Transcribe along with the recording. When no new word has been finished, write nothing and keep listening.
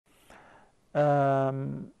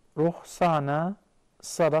Rukhsana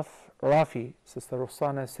Saraf Rafi, Sister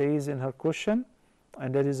Rukhsana says in her question,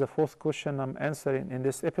 and that is the fourth question I'm answering in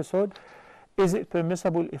this episode: is it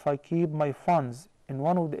permissible if I keep my funds in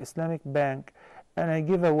one of the Islamic bank and I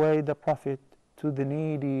give away the profit to the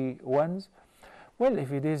needy ones? Well,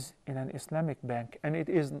 if it is in an Islamic bank and it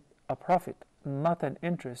is a profit, not an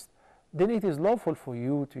interest, then it is lawful for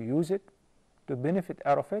you to use it, to benefit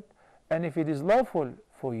out of it. And if it is lawful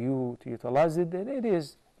for you to utilize it, then it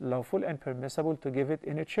is lawful and permissible to give it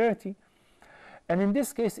in a charity. And in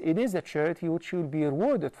this case, it is a charity which you will be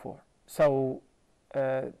rewarded for. So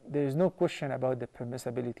there is no question about the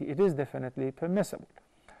permissibility. It is definitely permissible.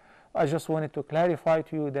 I just wanted to clarify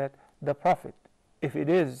to you that the profit, if it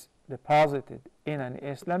is deposited in an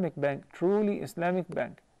Islamic bank, truly Islamic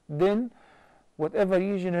bank, then whatever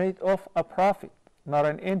you generate of a profit, not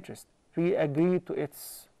an interest, we agree to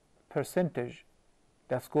its percentage.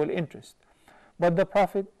 That's called interest. But the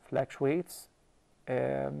profit fluctuates,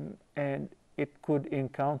 and it could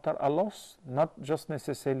encounter a loss, not just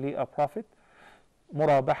necessarily a profit,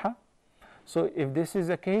 murabaha. So if this is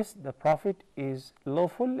the case, the profit is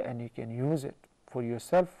lawful and you can use it for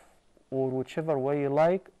yourself or whichever way you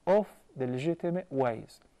like of the legitimate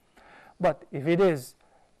ways. But if it is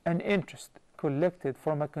an interest collected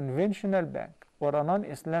from a conventional bank or a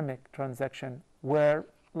non-Islamic transaction where,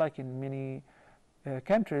 like in many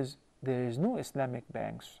countries, there is no Islamic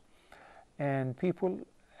banks and people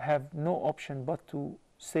have no option but to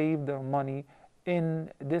save their money in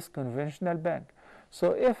this conventional bank.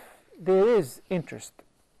 So if there is interest,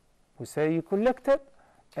 we say you collect it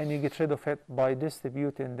and you get rid of it by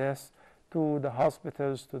distributing this to the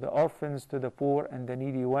hospitals, to the orphans, to the poor and the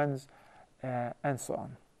needy ones, and so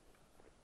on.